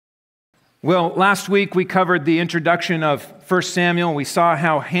Well, last week we covered the introduction of 1 Samuel. We saw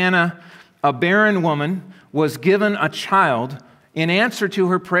how Hannah, a barren woman, was given a child in answer to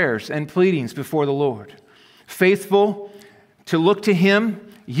her prayers and pleadings before the Lord. Faithful to look to Him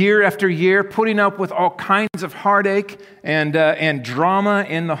year after year, putting up with all kinds of heartache and drama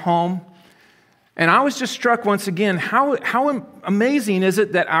in the home. And I was just struck once again, how amazing is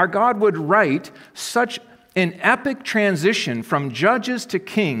it that our God would write such an epic transition from judges to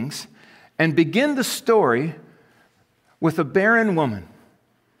kings and begin the story with a barren woman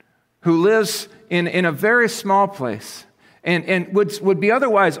who lives in a very small place and would be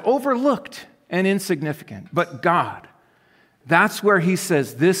otherwise overlooked and insignificant. But God, that's where He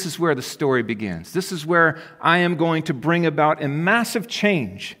says, this is where the story begins. This is where I am going to bring about a massive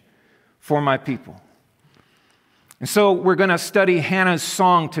change for my people. And so we're going to study Hannah's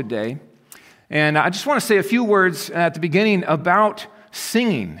song today. And I just want to say a few words at the beginning about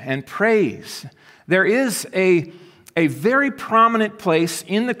singing and praise. There is a very prominent place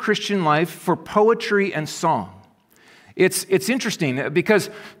in the Christian life for poetry and song. It's interesting because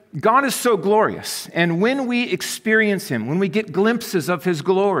God is so glorious, and when we experience Him, when we get glimpses of His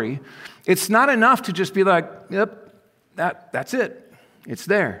glory, it's not enough to just be like, yep, that's it. It's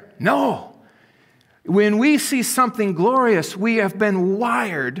there. No. When we see something glorious, we have been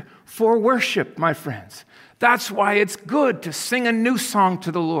wired for worship, my friends. That's why it's good to sing a new song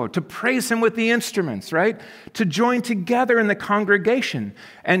to the Lord, to praise Him with the instruments, right? To join together in the congregation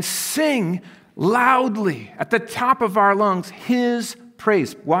and sing loudly at the top of our lungs His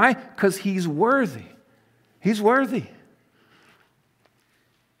praise. Why? Because He's worthy. He's worthy.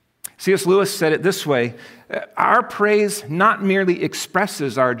 C.S. Lewis said it this way, our praise not merely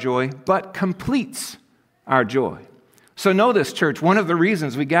expresses our joy, but completes our joy. So know this, church, one of the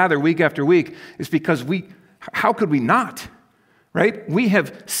reasons we gather week after week is because how could we not? Right? We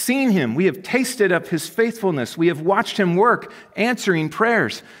have seen Him. We have tasted of His faithfulness. We have watched Him work, answering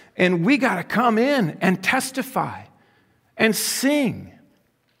prayers. And we got to come in and testify and sing.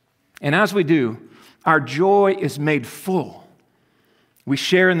 And as we do, our joy is made full. We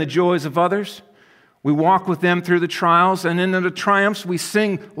share in the joys of others. We walk with them through the trials. And in the triumphs, we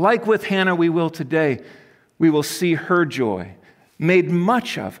sing like with Hannah we will today. We will see her joy made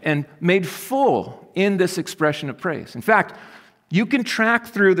much of and made full in this expression of praise. In fact, you can track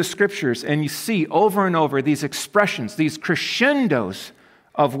through the scriptures and you see over and over these expressions, these crescendos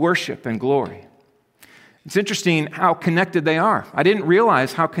of worship and glory. It's interesting how connected they are. I didn't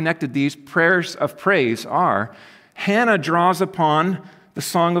realize how connected these prayers of praise are. Hannah draws upon the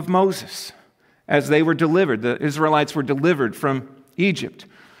song of Moses as they were delivered. The Israelites were delivered from Egypt.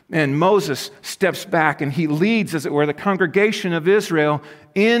 And Moses steps back and he leads, as it were, the congregation of Israel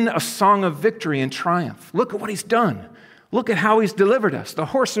in a song of victory and triumph. Look at what he's done. Look at how he's delivered us. The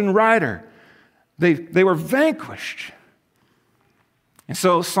horse and rider, they were vanquished. And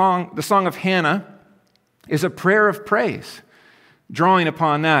so the song of Hannah is a prayer of praise, drawing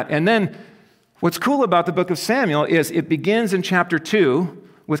upon that. And then what's cool about the book of Samuel is it begins in chapter 2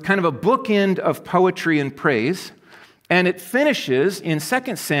 with kind of a bookend of poetry and praise. And it finishes in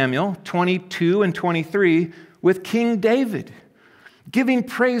 2 Samuel 22 and 23 with King David giving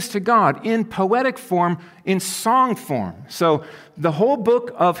praise to God in poetic form, in song form. So the whole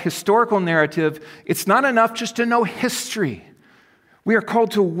book of historical narrative, it's not enough just to know history. We are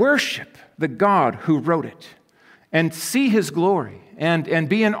called to worship the God who wrote it and see His glory and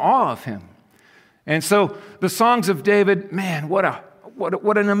be in awe of Him. And so the songs of David, man,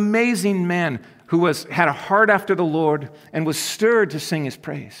 what an amazing man who had a heart after the Lord and was stirred to sing His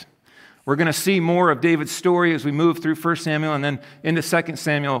praise. We're going to see more of David's story as we move through 1 Samuel and then into 2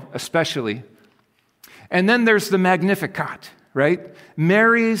 Samuel especially. And then there's the Magnificat, right?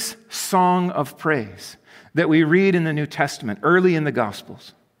 Mary's song of praise that we read in the New Testament, early in the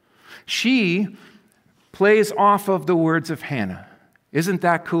Gospels. She plays off of the words of Hannah. Isn't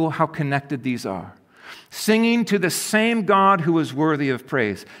that cool how connected these are? Singing to the same God who is worthy of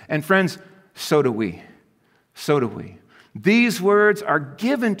praise. And friends, so do we. So do we. These words are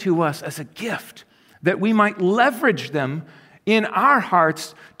given to us as a gift that we might leverage them in our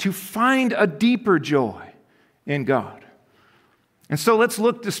hearts to find a deeper joy in God. And so let's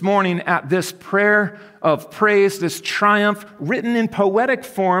look this morning at this prayer of praise, this triumph written in poetic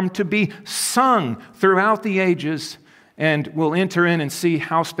form to be sung throughout the ages. And we'll enter in and see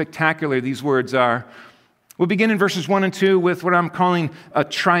how spectacular these words are. We'll begin in verses 1 and 2 with what I'm calling a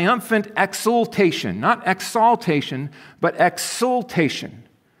triumphant exultation. Not exaltation, but exultation.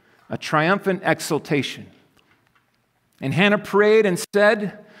 A triumphant exultation. And Hannah prayed and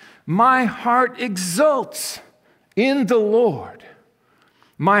said, "My heart exults in the Lord.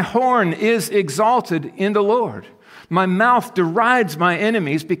 My horn is exalted in the Lord. My mouth derides my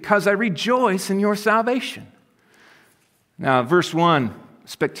enemies because I rejoice in your salvation. Now, verse 1,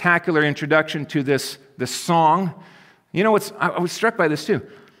 spectacular introduction to this song. You know, I was struck by this too.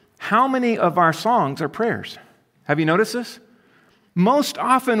 How many of our songs are prayers? Have you noticed this? Most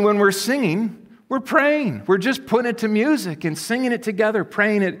often when we're singing, we're praying. We're just putting it to music and singing it together,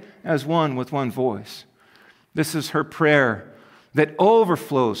 praying it as one with one voice. This is her prayer that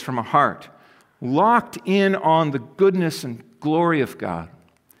overflows from a heart locked in on the goodness and glory of God.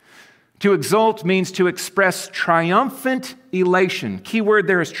 To exult means to express triumphant elation. Key word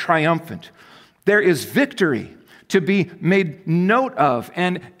there is triumphant. There is victory to be made note of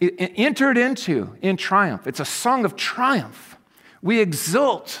and entered into in triumph. It's a song of triumph. We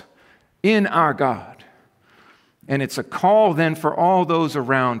exult in our God. And it's a call then for all those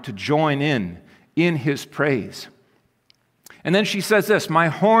around to join in his praise. And then she says this, my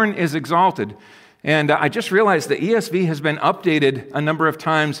horn is exalted. And I just realized the ESV has been updated a number of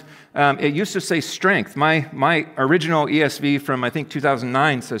times. It used to say strength. My original ESV from, I think,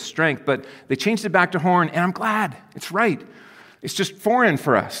 2009 says strength, but they changed it back to horn, and I'm glad. It's right. It's just foreign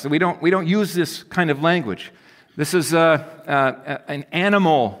for us. We don't use this kind of language. This is an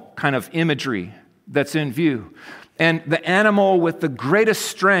animal kind of imagery that's in view. And the animal with the greatest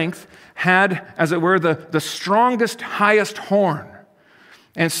strength had, as it were, the strongest, highest horn.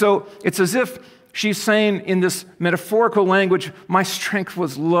 And so it's as if she's saying in this metaphorical language, my strength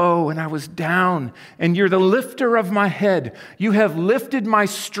was low and I was down, and you're the lifter of my head. You have lifted my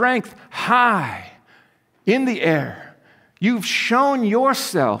strength high in the air. You've shown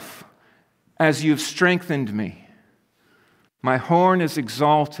yourself as you've strengthened me. My horn is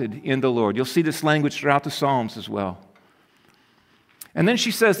exalted in the Lord. You'll see this language throughout the Psalms as well. And then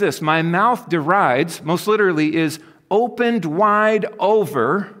she says this, my mouth derides, most literally is opened wide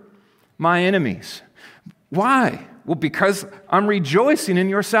over my enemies. Why? Well, because I'm rejoicing in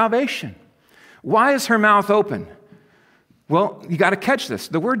your salvation. Why is her mouth open? Well, you got to catch this.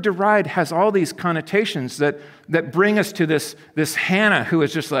 The word deride has all these connotations that bring us to this Hannah who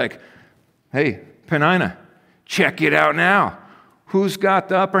is just like, hey, Peninnah, check it out now. Who's got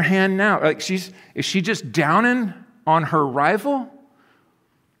the upper hand now? Like is she just downing on her rival?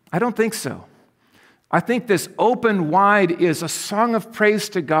 I don't think so. I think this open wide is a song of praise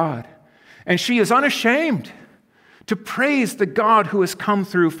to God. And she is unashamed to praise the God who has come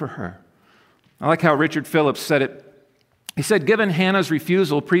through for her. I like how Richard Phillips said it. He said, given Hannah's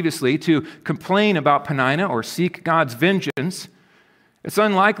refusal previously to complain about Peninnah or seek God's vengeance, it's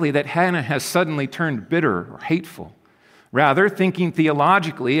unlikely that Hannah has suddenly turned bitter or hateful. Rather, thinking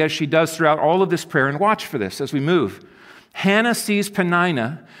theologically, as she does throughout all of this prayer, and watch for this as we move, Hannah sees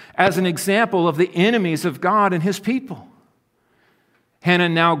Peninnah as an example of the enemies of God and his people. Hannah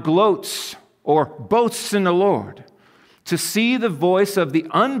now gloats or boasts in the Lord to see the voice of the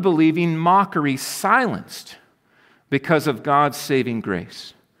unbelieving mockery silenced because of God's saving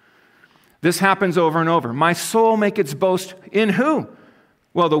grace. This happens over and over. My soul make its boast in who?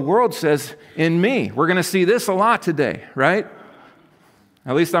 Well, the world says, in me. We're going to see this a lot today, right?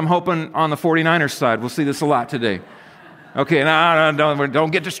 At least I'm hoping on the 49ers side we'll see this a lot today. Okay, no,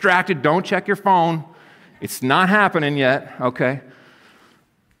 don't get distracted. Don't check your phone. It's not happening yet, okay?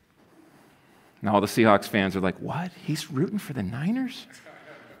 Now all the Seahawks fans are like, what? He's rooting for the Niners?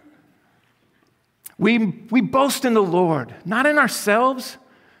 We boast in the Lord, not in ourselves,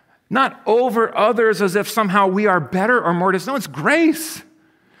 not over others as if somehow we are better or more. No, it's grace.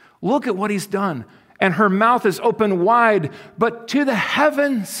 Look at what he's done. And her mouth is open wide, but to the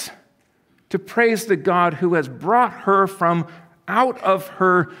heavens, to praise the God who has brought her from out of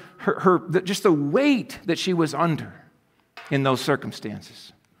her just the weight that she was under in those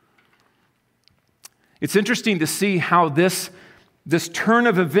circumstances. It's interesting to see how this turn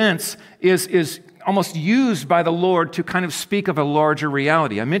of events is almost used by the Lord to kind of speak of a larger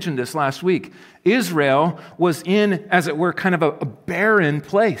reality. I mentioned this last week. Israel was in, as it were, kind of a barren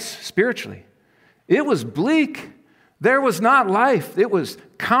place spiritually. It was bleak. There was not life. It was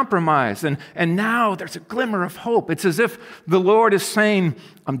compromise. And now there's a glimmer of hope. It's as if the Lord is saying,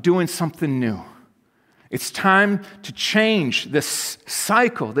 I'm doing something new. It's time to change this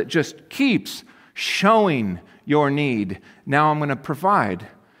cycle that just keeps showing your need. Now I'm going to provide.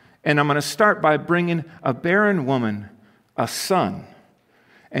 And I'm going to start by bringing a barren woman a son.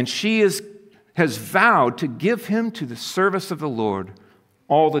 And she has vowed to give him to the service of the Lord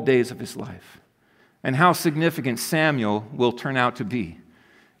all the days of his life. And how significant Samuel will turn out to be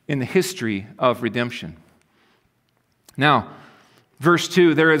in the history of redemption. Now, Verse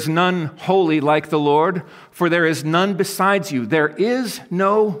 2, there is none holy like the Lord, for there is none besides you. There is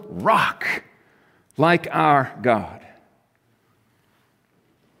no rock like our God.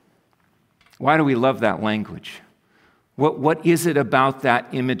 Why do we love that language? What is it about that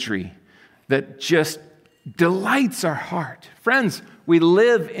imagery that just delights our heart? Friends, we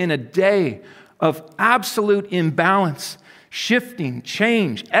live in a day of absolute imbalance, shifting,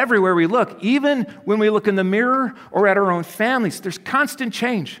 change everywhere we look. Even when we look in the mirror or at our own families, there's constant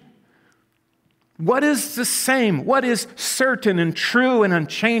change. What is the same? What is certain and true and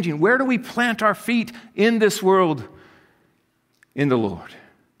unchanging? Where do we plant our feet in this world? In the Lord.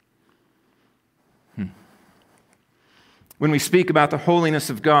 When we speak about the holiness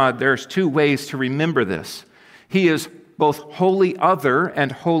of God, there's two ways to remember this. He is both wholly other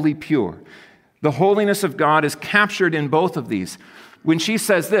and wholly pure. The holiness of God is captured in both of these. When she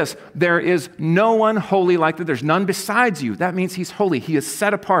says this, there is no one holy like that, there's none besides you, that means he's holy. He is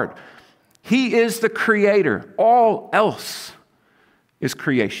set apart. He is the creator. All else is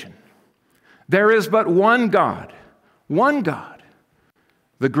creation. There is but one God,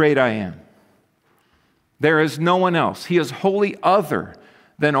 the great I am. There is no one else. He is wholly other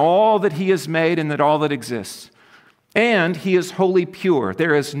than all that he has made and that all that exists. And he is wholly pure.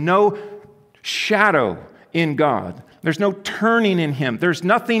 There is no shadow in God. There's no turning in him. There's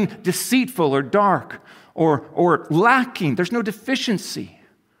nothing deceitful or dark or lacking. There's no deficiency.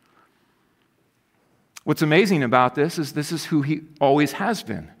 What's amazing about this is who he always has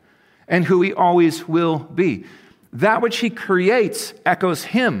been and who he always will be. That which he creates echoes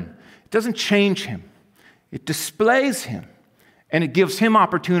him. It doesn't change him. It displays him, and it gives him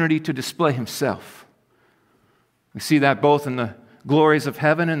opportunity to display himself. We see that both in the glories of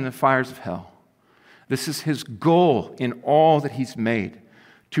heaven and the fires of hell. This is his goal in all that he's made,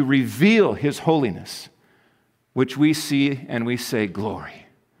 to reveal his holiness, which we see and we say, glory,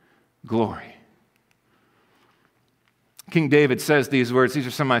 glory. King David says these words. These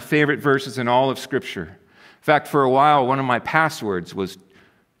are some of my favorite verses in all of Scripture. In fact, for a while, one of my passwords was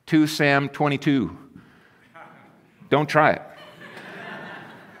 2 Sam 22. Don't try it.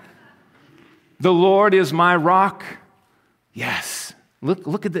 The Lord is my rock. Yes.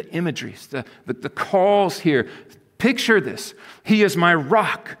 Look at the imageries, the calls here. Picture this. He is my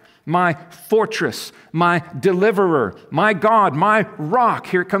rock, my fortress, my deliverer, my God, my rock.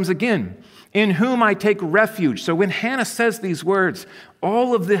 Here it comes again. In whom I take refuge. So when Hannah says these words,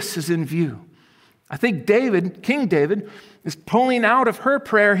 all of this is in view. I think King David, is pulling out of her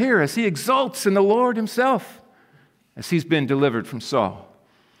prayer here as he exults in the Lord himself, as he's been delivered from Saul.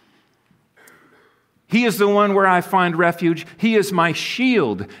 He is the one where I find refuge. He is my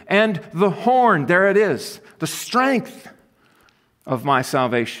shield and the horn. There it is, the strength of my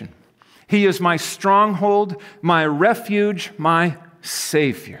salvation. He is my stronghold, my refuge, my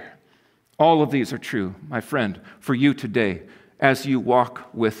Savior. All of these are true, my friend, for you today as you walk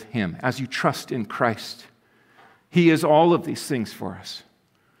with him, as you trust in Christ. He is all of these things for us.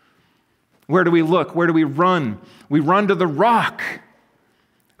 Where do we look? Where do we run? We run to the rock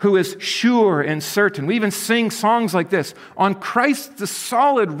who is sure and certain. We even sing songs like this. On Christ, the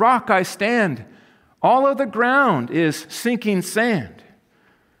solid rock I stand. All of the ground is sinking sand.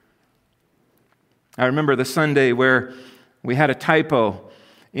 I remember the Sunday where we had a typo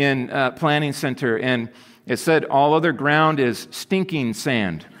in Planning Center, and it said all other ground is stinking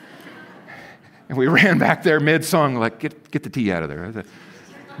sand. And we ran back there mid-song like, get the T out of there.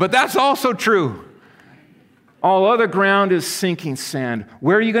 But that's also true. All other ground is sinking sand.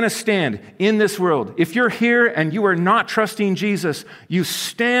 Where are you going to stand in this world? If you're here and you are not trusting Jesus, you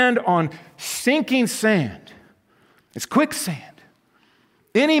stand on sinking sand. It's quicksand.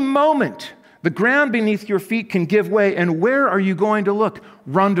 Any moment, the ground beneath your feet can give way. And where are you going to look?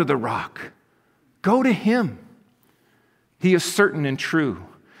 Run to the rock. Go to him. He is certain and true.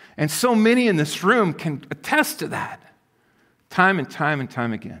 And so many in this room can attest to that. Time and time and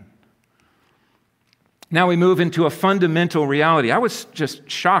time again. Now we move into a fundamental reality. I was just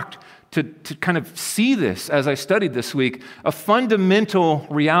shocked to kind of see this as I studied this week. A fundamental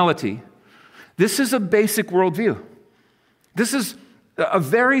reality. This is a basic worldview. This is a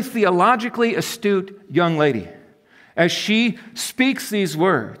very theologically astute young lady. As she speaks these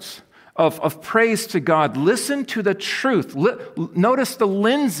words of praise to God, listen to the truth. Notice the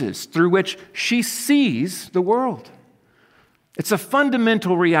lenses through which she sees the world. It's a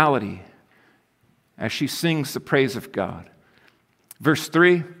fundamental reality as she sings the praise of God. Verse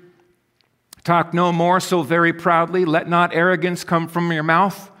 3, talk no more so very proudly, let not arrogance come from your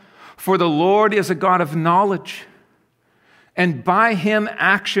mouth, for the Lord is a God of knowledge, and by him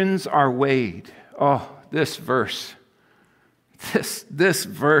actions are weighed. Oh, this verse, This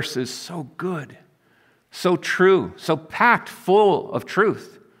verse is so good, so true, so packed full of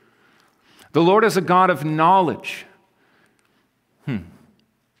truth. The Lord is a God of knowledge.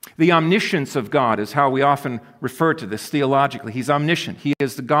 The omniscience of God is how we often refer to this theologically. He's omniscient. He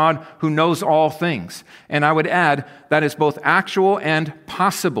is the God who knows all things. And I would add, that is both actual and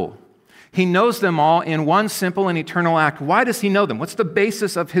possible. He knows them all in one simple and eternal act. Why does he know them? What's the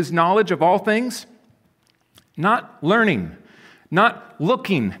basis of his knowledge of all things? Not learning, not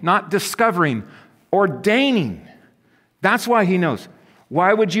looking, not discovering, ordaining. That's why he knows.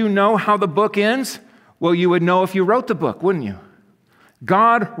 Why would you know how the book ends? Well, you would know if you wrote the book, wouldn't you?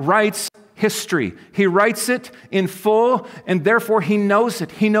 God writes history. He writes it in full, and therefore he knows it.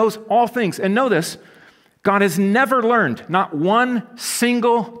 He knows all things. And know this, God has never learned, not one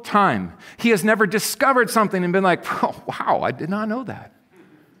single time. He has never discovered something and been like, oh, wow, I did not know that.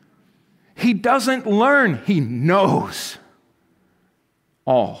 He doesn't learn. He knows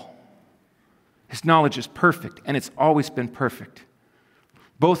all. His knowledge is perfect, and it's always been perfect,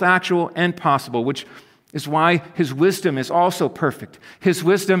 both actual and possible, which is why his wisdom is also perfect. His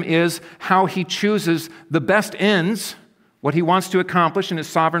wisdom is how he chooses the best ends, what he wants to accomplish in his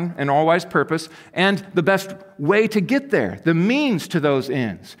sovereign and all-wise purpose, and the best way to get there, the means to those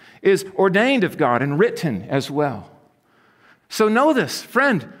ends, is ordained of God and written as well. So know this,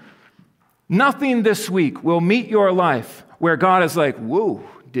 friend, nothing this week will meet your life where God is like, whoa,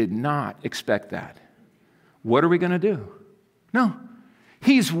 did not expect that. What are we going to do? No,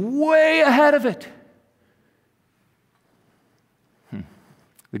 he's way ahead of it.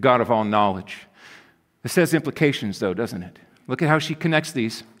 The God of all knowledge. This has implications, though, doesn't it? Look at how she connects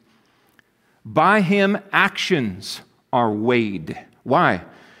these. By him, actions are weighed. Why?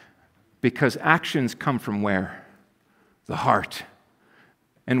 Because actions come from where? The heart.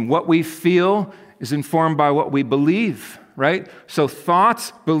 And what we feel is informed by what we believe, right? So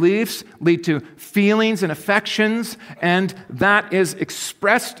thoughts, beliefs lead to feelings and affections, and that is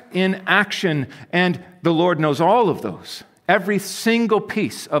expressed in action, and the Lord knows all of those. Every single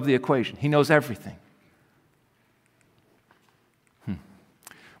piece of the equation. He knows everything.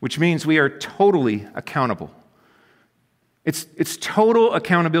 Which means we are totally accountable. It's total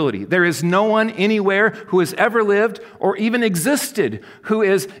accountability. There is no one anywhere who has ever lived or even existed who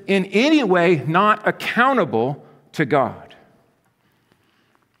is in any way not accountable to God.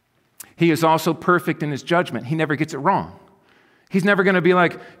 He is also perfect in his judgment. He never gets it wrong. He's never going to be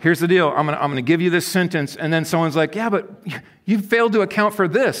like, here's the deal, I'm going to give you this sentence, and then someone's like, yeah, but you failed to account for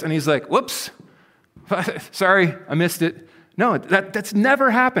this. And he's like, whoops, sorry, I missed it. No, that's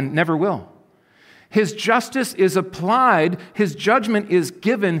never happened, never will. His justice is applied, his judgment is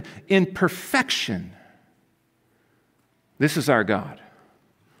given in perfection. This is our God.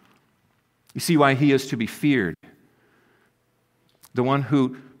 You see why he is to be feared. The one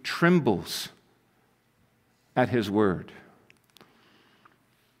who trembles at his word.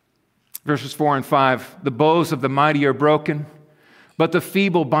 Verses 4 and 5, the bows of the mighty are broken, but the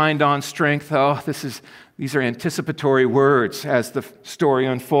feeble bind on strength. Oh, these are anticipatory words as the story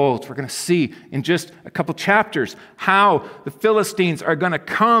unfolds. We're going to see in just a couple chapters how the Philistines are going to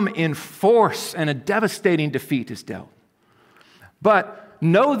come in force and a devastating defeat is dealt. But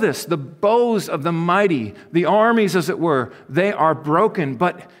know this, the bows of the mighty, the armies as it were, they are broken,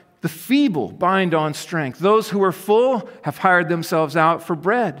 but the feeble bind on strength. Those who are full have hired themselves out for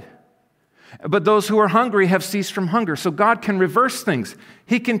bread. But those who are hungry have ceased from hunger. So God can reverse things.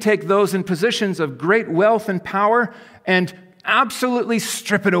 He can take those in positions of great wealth and power and absolutely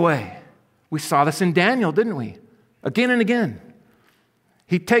strip it away. We saw this in Daniel, didn't we? Again and again.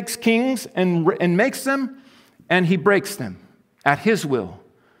 He takes kings and makes them, and he breaks them at his will,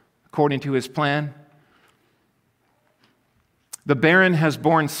 according to his plan. The barren has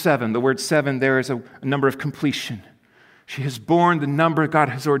borne 7. The word 7 there is a number of completion. She has borne the number God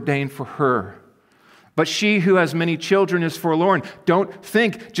has ordained for her. But she who has many children is forlorn. Don't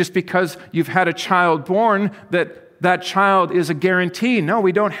think just because you've had a child born that child is a guarantee. No,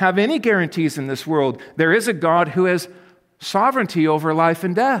 we don't have any guarantees in this world. There is a God who has sovereignty over life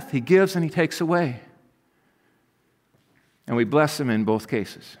and death. He gives and he takes away. And we bless him in both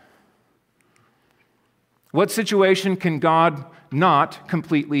cases. What situation can God not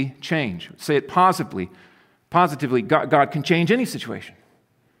completely change? Say it positively. Positively, God can change any situation.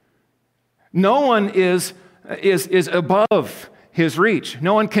 No one is above his reach.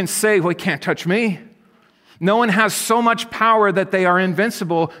 No one can say, well, he can't touch me. No one has so much power that they are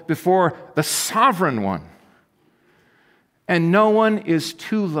invincible before the sovereign one. And no one is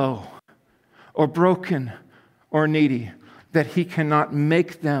too low or broken or needy that he cannot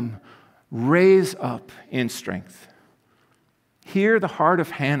make them raise up in strength. Hear the heart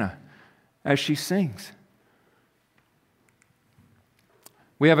of Hannah as she sings.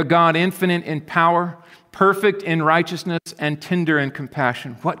 We have a God infinite in power, perfect in righteousness, and tender in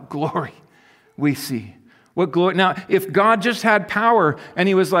compassion. What glory we see. What glory. Now, if God just had power and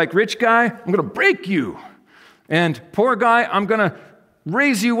he was like, rich guy, I'm going to break you. And poor guy, I'm going to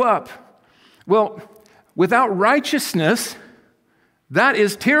raise you up. Well, without righteousness, that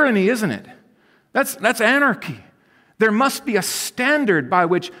is tyranny, isn't it? That's anarchy. There must be a standard by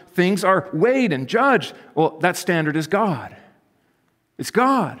which things are weighed and judged. Well, that standard is God. It's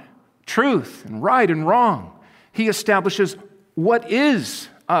God, truth and right and wrong. He establishes what is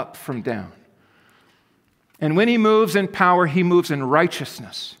up from down. And when he moves in power, he moves in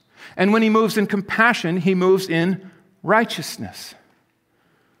righteousness. And when he moves in compassion, he moves in righteousness.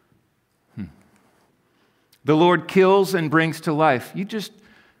 The Lord kills and brings to life. You just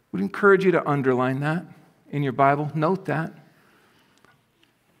would encourage you to underline that in your Bible. Note that.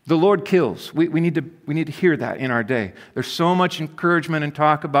 The Lord kills. We need to hear that in our day. There's so much encouragement and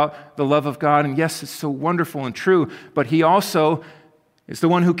talk about the love of God, and yes, it's so wonderful and true, but he also is the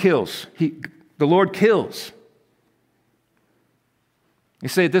one who kills. The Lord kills. You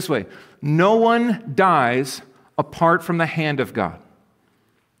say it this way: no one dies apart from the hand of God.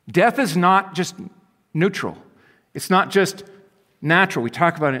 Death is not just neutral. It's not just natural. We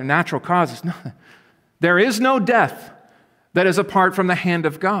talk about it in natural causes. No. There is no death that is apart from the hand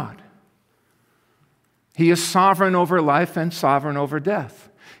of God. He is sovereign over life and sovereign over death.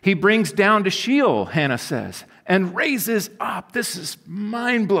 He brings down to Sheol, Hannah says, and raises up. This is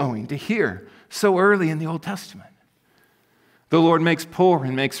mind-blowing to hear so early in the Old Testament. The Lord makes poor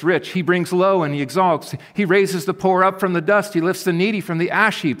and makes rich. He brings low and he exalts. He raises the poor up from the dust. He lifts the needy from the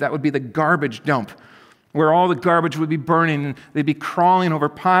ash heap. That would be the garbage dump, where all the garbage would be burning and they'd be crawling over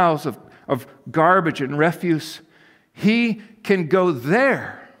piles of garbage and refuse. He can go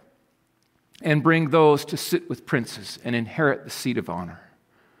there and bring those to sit with princes and inherit the seat of honor.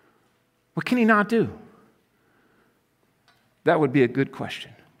 What can he not do? That would be a good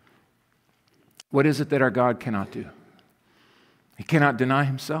question. What is it that our God cannot do? He cannot deny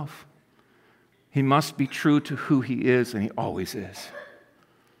himself. He must be true to who he is, and he always is.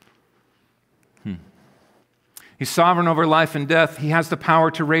 He's sovereign over life and death. He has the power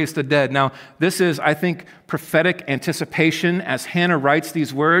to raise the dead. Now, this is, I think, prophetic anticipation. As Hannah writes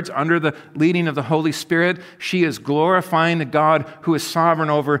these words under the leading of the Holy Spirit, she is glorifying the God who is sovereign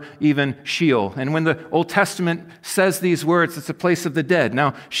over even Sheol. And when the Old Testament says these words, it's a place of the dead.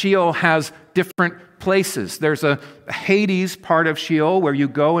 Now, Sheol has different places. There's a Hades part of Sheol where you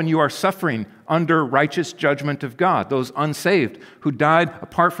go and you are suffering under righteous judgment of God. Those unsaved who died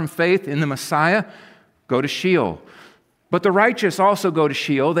apart from faith in the Messiah go to Sheol. But the righteous also go to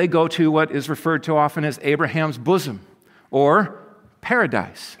Sheol. They go to what is referred to often as Abraham's bosom, or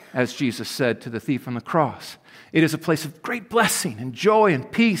paradise, as Jesus said to the thief on the cross. It is a place of great blessing and joy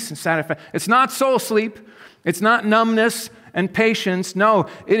and peace and satisfaction. It's not soul sleep. It's not numbness and patience. No,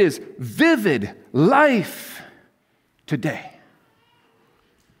 it is vivid life today.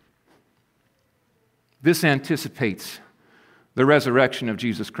 This anticipates the resurrection of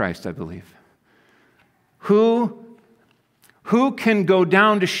Jesus Christ, I believe. Who can go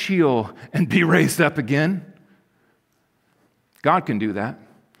down to Sheol and be raised up again? God can do that.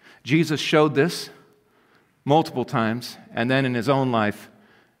 Jesus showed this multiple times, and then in his own life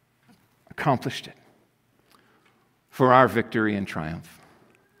accomplished it for our victory and triumph.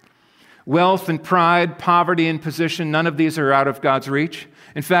 Wealth and pride, poverty and position, none of these are out of God's reach.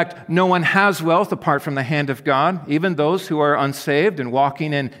 In fact, no one has wealth apart from the hand of God. Even those who are unsaved and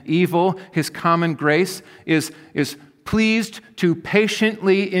walking in evil, his common grace is pleased to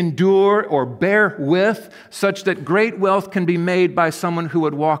patiently endure or bear with, such that great wealth can be made by someone who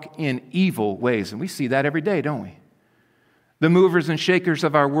would walk in evil ways. And we see that every day, don't we? The movers and shakers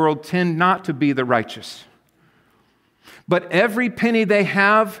of our world tend not to be the righteous. But every penny they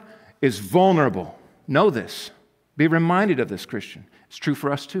have is vulnerable. Know this. Be reminded of this, Christian. It's true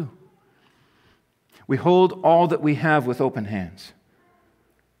for us too. We hold all that we have with open hands.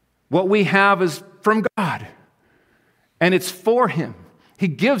 What we have is from God, and it's for him. He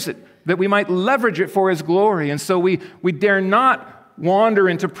gives it that we might leverage it for his glory. And so we dare not wander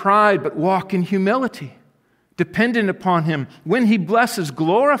into pride, but walk in humility, dependent upon him. When he blesses,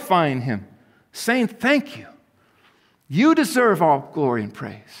 glorifying him, saying, thank you. You deserve all glory and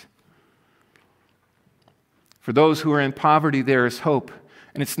praise. For those who are in poverty, there is hope.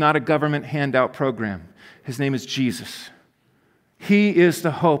 And it's not a government handout program. His name is Jesus. He is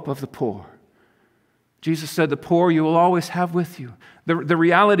the hope of the poor. Jesus said, the poor you will always have with you. The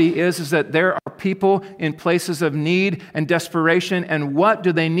reality is that there are people in places of need and desperation, and what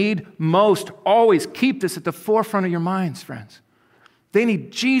do they need most? Always keep this at the forefront of your minds, friends. They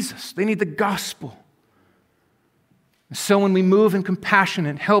need Jesus. They need the gospel. So when we move in compassion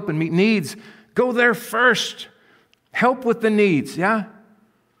and help and meet needs, go there first. Help with the needs, yeah?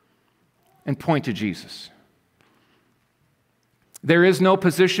 And point to Jesus. There is no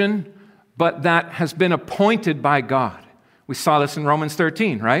position but that has been appointed by God. We saw this in Romans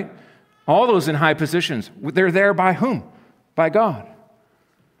 13, right? All those in high positions, they're there by whom? By God.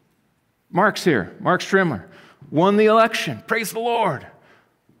 Mark's here. Mark Strimler won the election. Praise the Lord.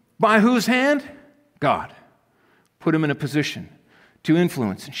 By whose hand? God. Put him in a position to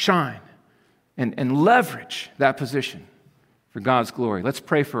influence and shine and leverage that position for God's glory. Let's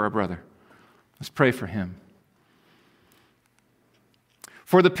pray for our brother. Let's pray for him.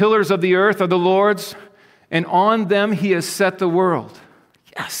 For the pillars of the earth are the Lord's, and on them he has set the world.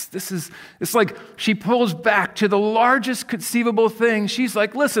 Yes, it's like she pulls back to the largest conceivable thing. She's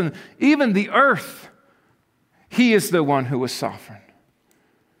like, listen, even the earth, he is the one who was sovereign.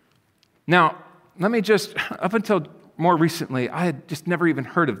 Now, let me just, up until more recently, I had just never even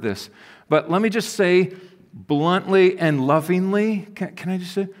heard of this, but let me just say bluntly and lovingly, can I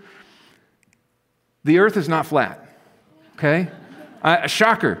just say, the earth is not flat, okay?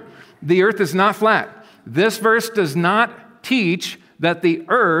 Shocker, the earth is not flat. This verse does not teach that the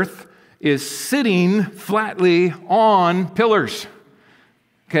earth is sitting flatly on pillars,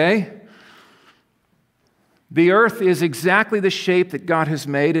 okay? The earth is exactly the shape that God has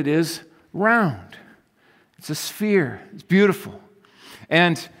made. It is round. It's a sphere. It's beautiful.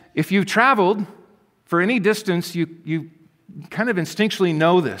 And if you've traveled for any distance, you kind of instinctually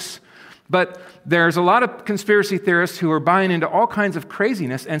know this. But there's a lot of conspiracy theorists who are buying into all kinds of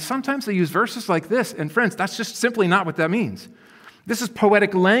craziness, and sometimes they use verses like this. And friends, that's just simply not what that means. This is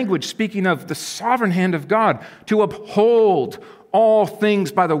poetic language speaking of the sovereign hand of God to uphold all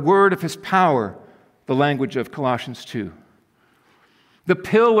things by the word of his power, the language of Colossians 2. The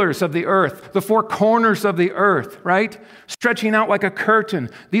pillars of the earth, the four corners of the earth, right? Stretching out like a curtain.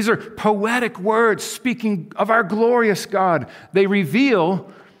 These are poetic words speaking of our glorious God. They reveal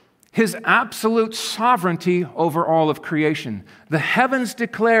his absolute sovereignty over all of creation. The heavens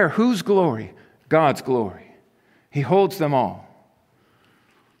declare whose glory? God's glory. He holds them all.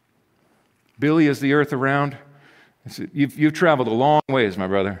 Billy, is the earth around? You've traveled a long ways, my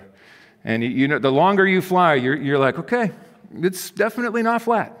brother. And you know, the longer you fly, you're like, okay, it's definitely not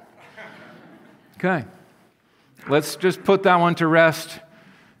flat. Okay. Let's just put that one to rest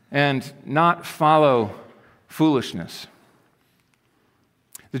and not follow foolishness.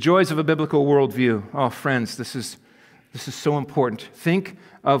 The joys of a biblical worldview. Oh, friends, this is so important. Think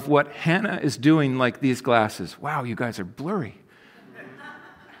of what Hannah is doing like these glasses. Wow, you guys are blurry.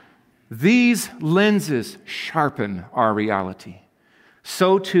 These lenses sharpen our reality.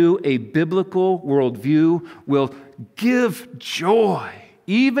 So too, a biblical worldview will give joy,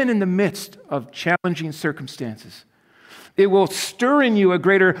 even in the midst of challenging circumstances. It will stir in you a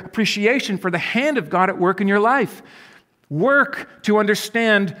greater appreciation for the hand of God at work in your life. Work to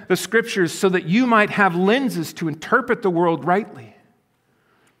understand the Scriptures so that you might have lenses to interpret the world rightly.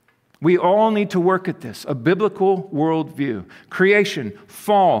 We all need to work at this, a biblical worldview. Creation,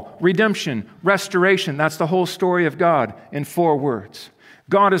 fall, redemption, restoration. That's the whole story of God in 4 words.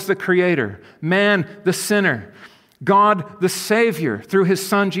 God is the creator, man the sinner, God the Savior through his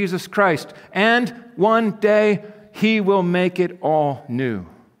Son Jesus Christ, and one day he will make it all new,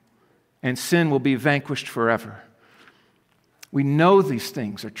 and sin will be vanquished forever. We know these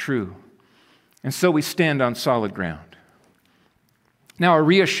things are true, and so we stand on solid ground. Now, a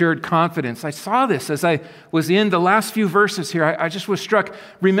reassured confidence. I saw this as I was in the last few verses here. I just was struck.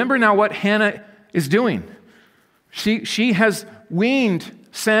 Remember now what Hannah is doing. She has weaned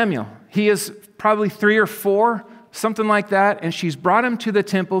Samuel. He is probably 3 or 4, something like that, and she's brought him to the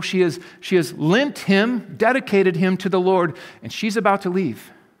temple. She has lent him, dedicated him to the Lord, and she's about to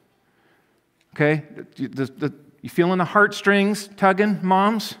leave. Okay? You feeling the heartstrings tugging,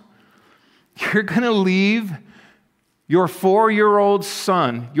 moms? You're going to leave your 4-year-old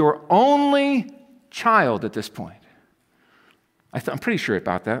son, your only child at this point. I'm pretty sure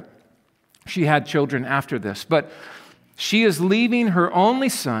about that. She had children after this, but she is leaving her only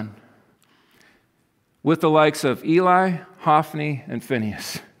son with the likes of Eli, Hophni, and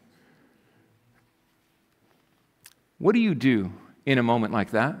Phinehas. What do you do in a moment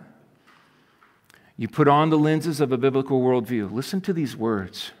like that? You put on the lenses of a biblical worldview. Listen to these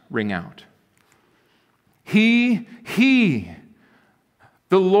words ring out. He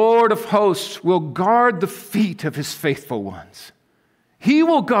The Lord of hosts will guard the feet of his faithful ones. He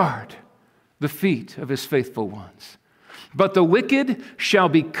will guard the feet of his faithful ones. But the wicked shall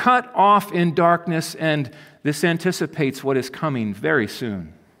be cut off in darkness, and this anticipates what is coming very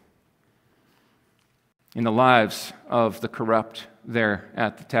soon in the lives of the corrupt there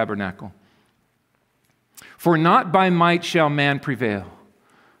at the tabernacle. For not by might shall man prevail.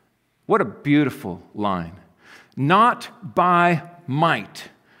 What a beautiful line. Not by might,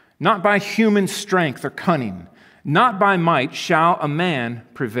 not by human strength or cunning, not by might shall a man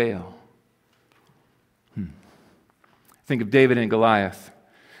prevail. Think of David and Goliath.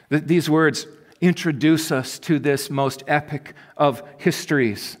 These words introduce us to this most epic of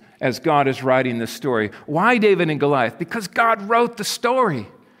histories as God is writing this story. Why David and Goliath? Because God wrote the story.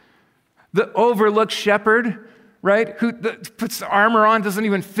 The overlooked shepherd, right, who puts the armor on, doesn't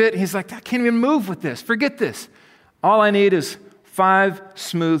even fit. He's like, I can't even move with this. Forget this. All I need is 5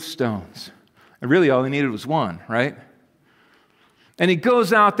 smooth stones. And really all he needed was 1, right? And he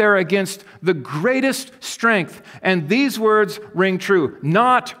goes out there against the greatest strength. And these words ring true.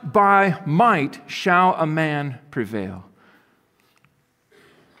 Not by might shall a man prevail.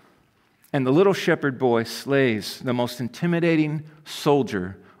 And the little shepherd boy slays the most intimidating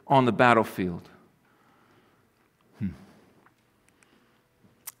soldier on the battlefield.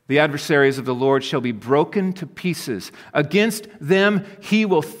 The adversaries of the Lord shall be broken to pieces. Against them he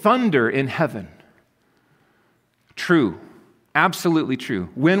will thunder in heaven. True. Absolutely true.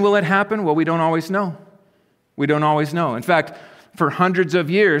 When will it happen? Well, we don't always know. We don't always know. In fact, for hundreds of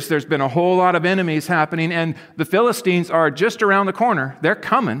years, there's been a whole lot of enemies happening, and the Philistines are just around the corner. They're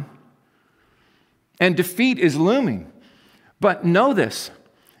coming. And defeat is looming. But know this,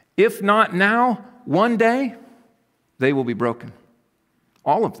 if not now, one day, they will be broken.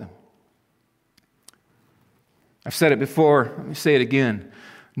 All of them. I've said it before, let me say it again.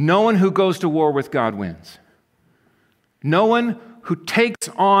 No one who goes to war with God wins. No one who takes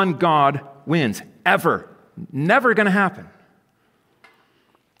on God wins, ever. Never going to happen.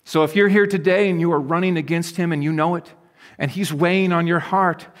 So if you're here today and you are running against him and you know it, and he's weighing on your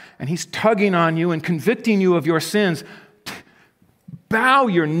heart, and he's tugging on you and convicting you of your sins, bow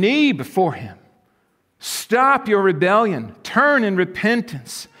your knee before him. Stop your rebellion. Turn in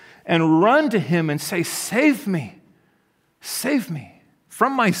repentance and run to him and say, save me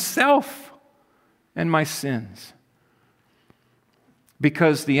from myself and my sins.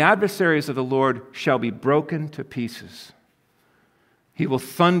 Because the adversaries of the Lord shall be broken to pieces. He will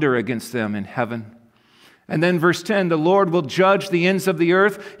thunder against them in heaven. And then verse 10, the Lord will judge the ends of the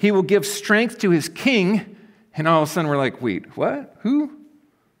earth. He will give strength to his king. And all of a sudden we're like, wait, what? Who?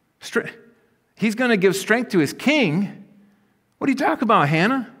 He's going to give strength to his king? What are you talking about,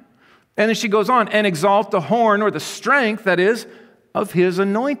 Hannah? And then she goes on, and exalt the horn, or the strength, that is, of his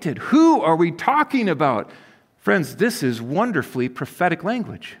anointed. Who are we talking about? Friends, this is wonderfully prophetic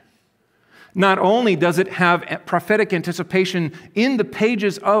language. Not only does it have prophetic anticipation in the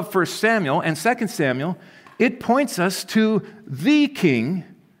pages of 1 Samuel and 2 Samuel, it points us to the king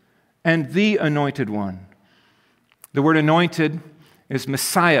and the anointed one. The word anointed is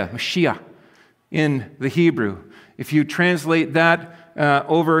Messiah, Mashiach, in the Hebrew. If you translate that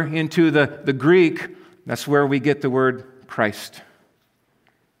over into the Greek, that's where we get the word Christ.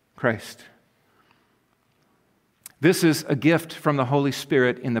 Christ. This is a gift from the Holy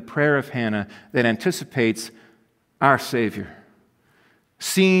Spirit in the prayer of Hannah that anticipates our Savior.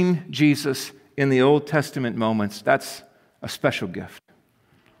 Seeing Jesus in the Old Testament moments, that's a special gift.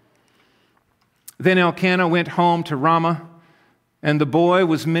 Then Elkanah went home to Ramah, and the boy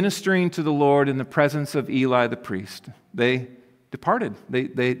was ministering to the Lord in the presence of Eli the priest. They departed.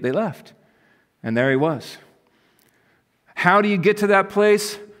 They left. And there he was. How do you get to that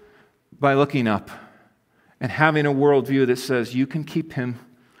place? By looking up and having a worldview that says, you can keep him.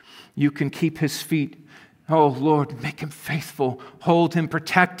 You can keep his feet. Oh, Lord, make him faithful. Hold him,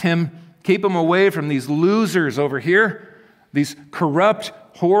 protect him. Keep him away from these losers over here, these corrupt,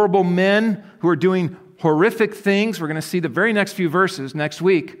 horrible men who are doing horrific things. We're going to see the very next few verses next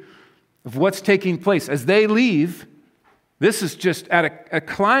week of what's taking place. As they leave, this is just at a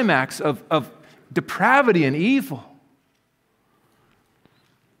climax of depravity and evil.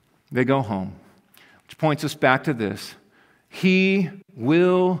 They go home, which points us back to this. He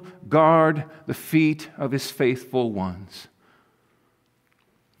will guard the feet of his faithful ones.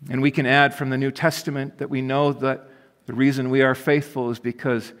 And we can add from the New Testament that we know that the reason we are faithful is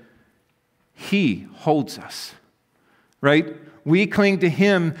because he holds us, right? We cling to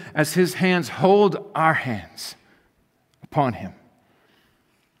him as his hands hold our hands upon him.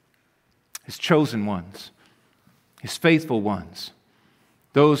 His chosen ones, his faithful ones.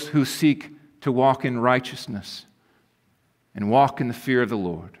 those who seek to walk in righteousness and walk in the fear of the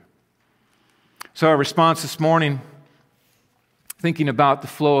Lord. So our response this morning, thinking about the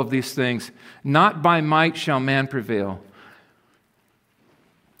flow of these things, not by might shall man prevail.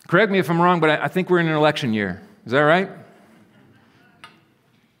 Correct me if I'm wrong, but I think we're in an election year. Is that right?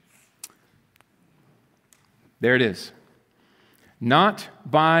 There it is. Not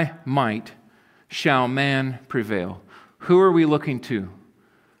by might shall man prevail. Who are we looking to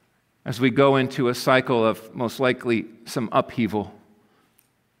as we go into a cycle of most likely some upheaval?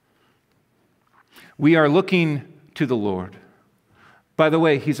 We are looking to the Lord. By the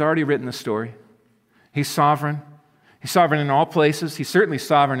way, He's already written the story. He's sovereign. He's sovereign in all places. He's certainly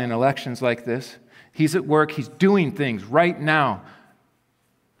sovereign in elections like this. He's at work. He's doing things right now.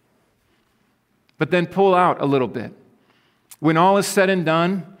 But then pull out a little bit. When all is said and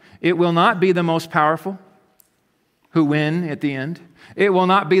done, it will not be the most powerful who win at the end. It will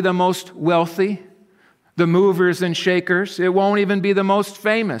not be the most wealthy, the movers and shakers. It won't even be the most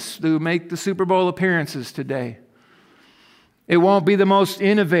famous who make the Super Bowl appearances today. It won't be the most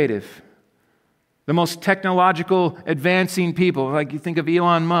innovative, the most technological advancing people. Like you think of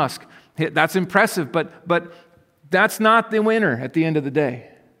Elon Musk. That's impressive, but that's not the winner at the end of the day.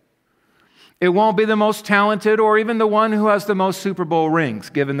 It won't be the most talented or even the one who has the most Super Bowl rings,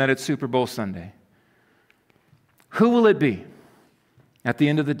 given that it's Super Bowl Sunday. Who will it be at the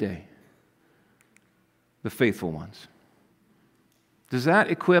end of the day? The faithful ones. Does that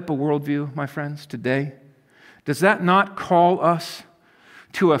equip a worldview, my friends, today? Does that not call us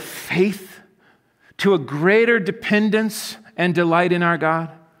to a faith, to a greater dependence and delight in our God?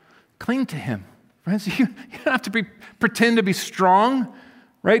 Cling to Him. Friends, you don't have to pretend to be strong,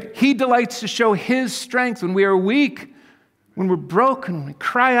 right? He delights to show His strength when we are weak, when we're broken, when we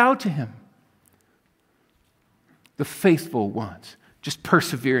cry out to Him. The faithful ones, just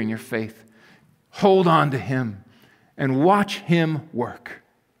persevere in your faith. Hold on to Him and watch Him work.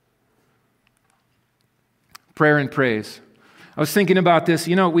 Prayer and praise. I was thinking about this.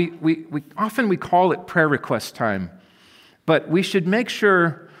 You know, we often call it prayer request time, but we should make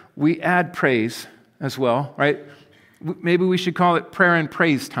sure we add praise as well, right? Maybe we should call it prayer and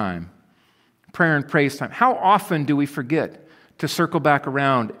praise time. Prayer and praise time. How often do we forget to circle back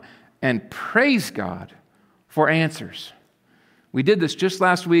around and praise God for answers? We did this just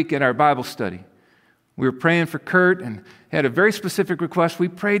last week at our Bible study. We were praying for Kurt and had a very specific request. We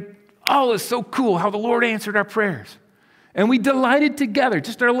prayed, oh, it's so cool how the Lord answered our prayers. And we delighted together,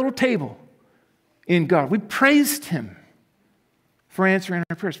 just at our little table, in God. We praised Him for answering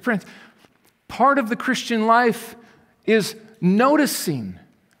our prayers. Friends, part of the Christian life is noticing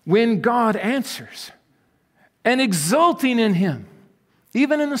when God answers and exulting in Him,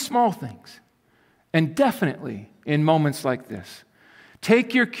 even in the small things, and definitely in moments like this.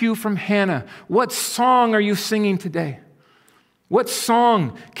 Take your cue from Hannah. What song are you singing today? What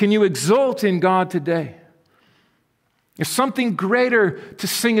song can you exult in God today? There's something greater to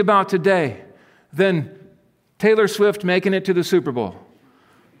sing about today than Taylor Swift making it to the Super Bowl,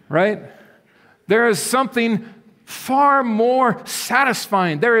 right? There is something far more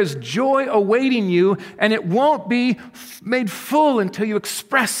satisfying. There is joy awaiting you, and it won't be made full until you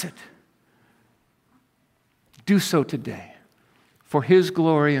express it. Do so today for His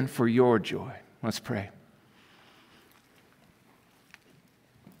glory and for your joy. Let's pray.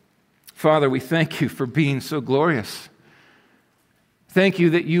 Father, we thank You for being so glorious. Thank You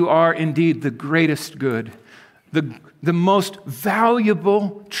that You are indeed the greatest good, the most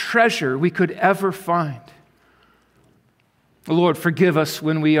valuable treasure we could ever find. Lord, forgive us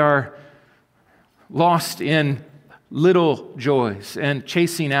when we are lost in little joys and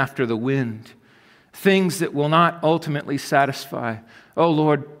chasing after the wind, things that will not ultimately satisfy. Oh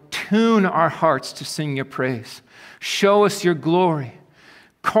Lord, tune our hearts to sing Your praise. Show us Your glory.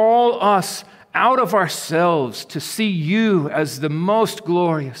 Call us out of ourselves to see You as the most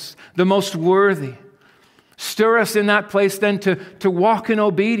glorious, the most worthy. Stir us in that place then to walk in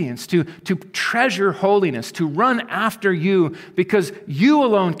obedience, to treasure holiness, to run after You, because You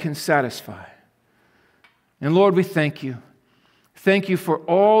alone can satisfy. And Lord, we thank You. Thank You for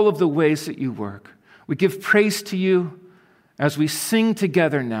all of the ways that You work. We give praise to You as we sing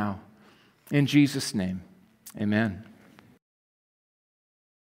together now. In Jesus' name, amen.